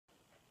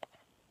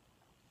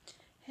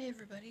Hey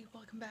everybody,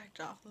 welcome back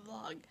to Off the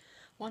Vlog.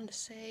 Wanted to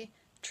say,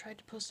 tried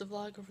to post a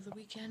vlog over the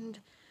weekend,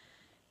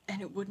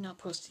 and it would not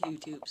post to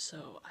YouTube,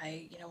 so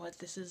you know what,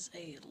 this is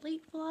a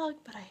late vlog,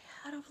 but I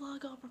had a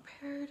vlog all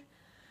prepared,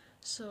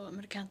 so I'm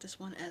gonna count this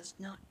one as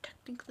not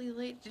technically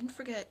late. Didn't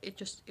forget, it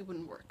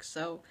wouldn't work,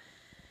 so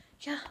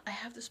yeah, I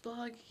have this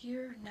vlog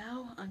here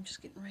now. I'm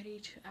just getting ready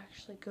to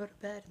actually go to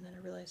bed, and then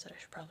I realized that I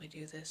should probably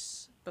do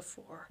this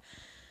before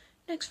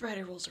next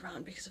Friday rolls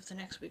around, because if the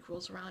next week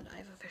rolls around,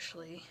 I've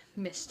officially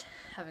missed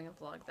having a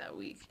vlog that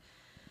week.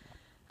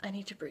 I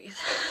need to breathe.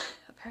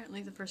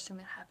 Apparently the first thing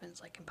that happens,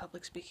 like in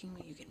public speaking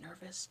when you get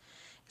nervous,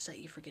 is that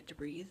you forget to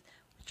breathe,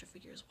 which I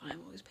figure is why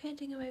I'm always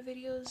panting in my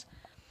videos.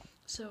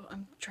 So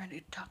I'm trying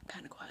to talk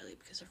kind of quietly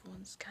because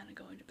everyone's kind of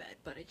going to bed,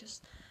 but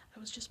I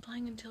was just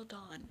playing Until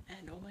Dawn,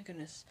 and oh my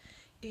goodness,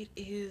 it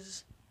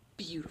is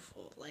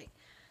beautiful. Like,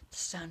 the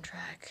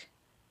soundtrack,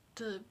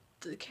 the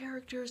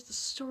characters, the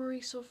story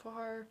so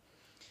far,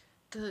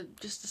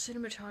 just the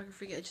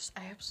cinematography.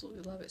 I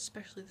absolutely love it,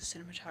 especially the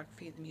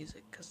cinematography and the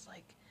music, because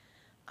like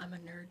I'm a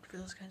nerd for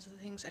those kinds of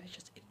things, and it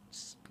just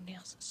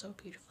nails it so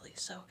beautifully.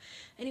 So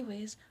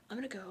anyways, I'm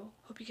gonna go.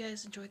 Hope you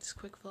guys enjoyed this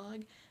quick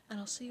vlog, and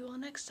I'll see you all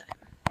next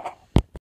time.